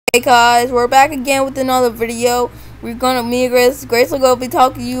Hey guys, we're back again with another video. Me and Grace will go be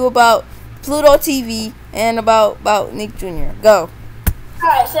talking to you about Pluto TV and about Nick Jr. Go.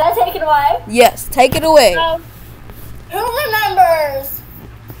 Alright, should I take it away? Yes, take it away. Who remembers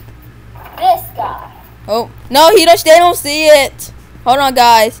this guy? Oh no, they don't see it. Hold on,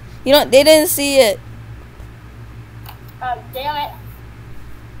 guys. They didn't see it. Damn it.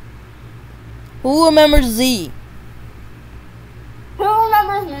 Who remembers Z? Who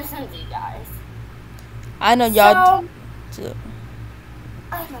remembers Moose and Z, guys? I know y'all.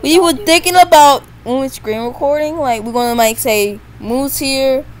 We were thinking about when we screen recording, like we're gonna say Moose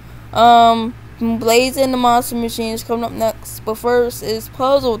here, Blaze and the Monster Machine is coming up next. But first is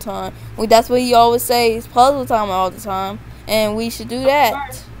puzzle time. That's what he always says, puzzle time all the time, and we should do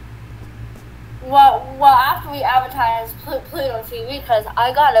that. Well, after we advertise Pluto TV, because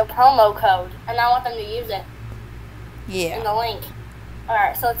I got a promo code and I want them to use it. Yeah. In the link.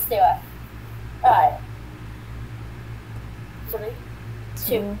 Alright, so let's do it. Alright. 3,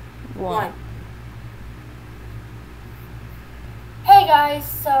 2, 1. Hey guys,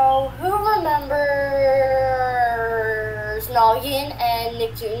 so who remembers Noggin and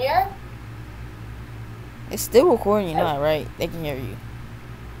Nick Jr.? It's still recording, you're not right? They can hear you.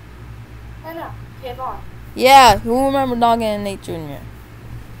 I know. Okay, on. Yeah, who remember Noggin and Nick Jr.?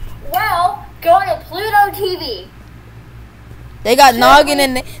 Well, go to Pluto TV. They got Noggin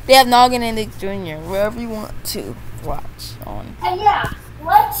and they have Noggin and Nick Jr. wherever you want to watch on. And yeah,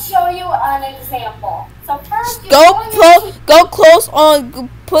 let's show you an example. So first, go close on.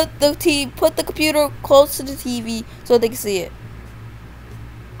 Put the computer close to the TV so they can see it.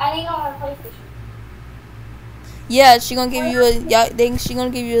 I think on my PlayStation. Yeah, she's gonna give you an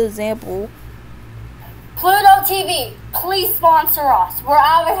example. Pluto TV, please sponsor us. We're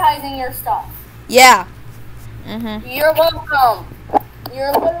advertising your stuff. Yeah. You're welcome.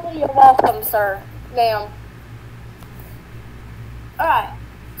 You're welcome, sir, ma'am. Alright,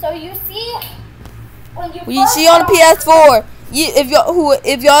 so you see when you see on the PS4. If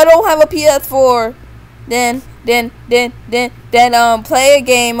y'all don't have a PS4, then play a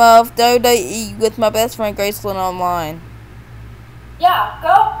game of WWE with my best friend Gracelyn online. Yeah,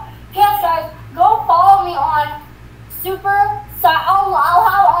 yes guys, go follow me on I'll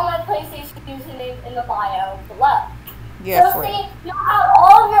have all my PlayStation usernames in the bio below. Yeah, so see, you'll have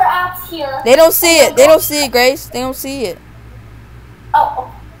all of your apps here. They don't see it. They don't see it, Grace. They don't see it. Oh.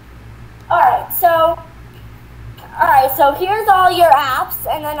 Alright, so here's all your apps,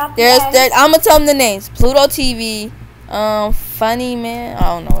 and then at the end, I'm gonna tell them the names: Pluto TV, Funny Man. I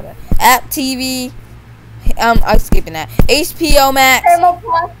don't know what that. App TV. I'm skipping that. HBO Max.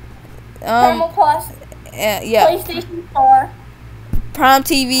 Thermal Plus. Yeah. PlayStation Store. Prime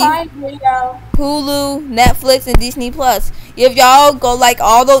TV. Prime Video. Hulu, Netflix, and Disney Plus. If y'all go like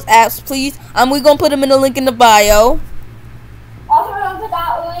all those apps, please. We gonna put them in the link in the bio. Also, we're gonna put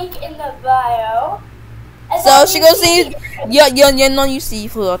that link in the bio. And so she gonna see you see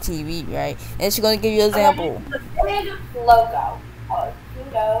Pluto TV, right? And she gonna give you an example. The big logo or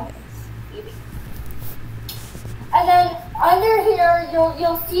Pluto TV. And then under here,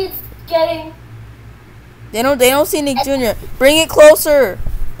 you'll see it's getting. They don't see Nick Jr. Bring it closer.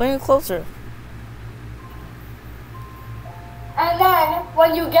 Bring it closer. And then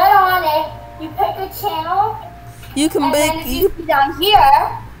when you get on it, you pick a channel. You can see down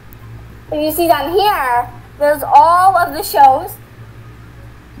here. If you see down here, there's all of the shows.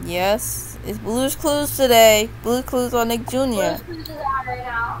 Yes, it's Blue's Clues today. Blue's Clues on Nick Jr. Blue's Clues is on right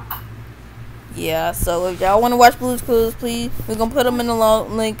now. Yeah, so if y'all want to watch Blue's Clues, please, we're going to put them in the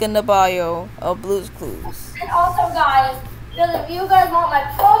link in the bio of Blue's Clues. And also, guys, if you guys want my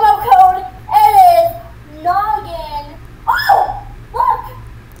promo code, it is Noggin. Oh, look!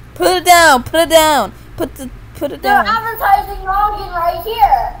 Put it down. Put it down. Put it down. They're advertising Noggin right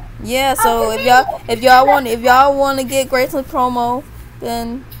here. Yeah, so if y'all want to get Gracelyn promo,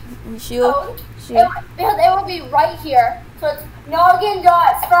 then because it will be right here. So it's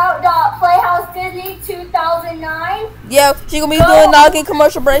noggin.sprout.playhouse.disney 2009. Yeah, she's gonna be doing Noggin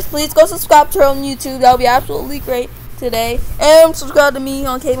commercial breaks. Please go subscribe to her on YouTube. That'll be absolutely great today. And subscribe to me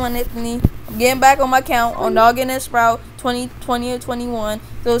on K1 Anthony. I'm getting back on my account on Noggin and Sprout 2020 or 21.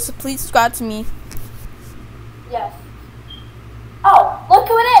 So please subscribe to me. Yes. Oh, look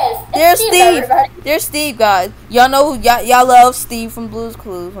who it is. There's Steve. There's Steve, guys. Y'all know who y'all love Steve from Blue's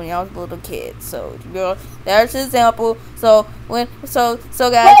Clues when y'all was little kids. So there's an example. So guys. Wait,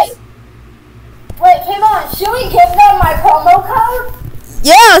 come on. Should we give them my promo code?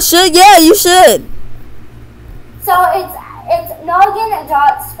 Yeah, you should. So it's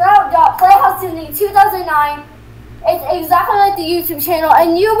noggin.sprout.playhouse.disney 2009 It's exactly like the YouTube channel,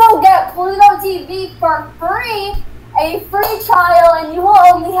 and you will get Pluto TV for free, a free trial, and you will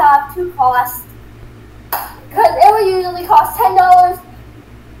only have two costs. Because it would usually cost $10,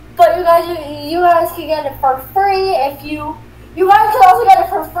 but you guys can get it for free if you guys can also get it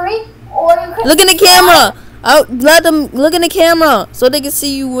for free, or you can Look in the camera. Let them look in the camera so they can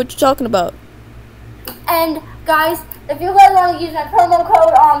see you what you're talking about. And guys, if you guys want to use my promo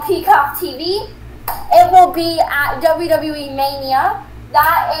code on Peacock TV, it will be at WWE Mania.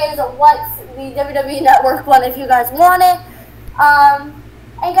 That is what the WWE Network one if you guys want it.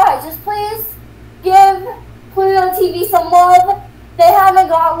 And guys, just please give Pluto TV some love. They haven't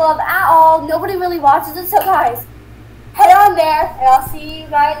got love at all. Nobody really watches it. So guys, head on there, and I'll see you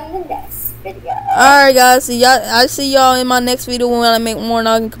guys in the next video. Alright guys, I see y'all in my next video when I make more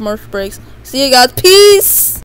noggin commercial breaks. See you guys. Peace.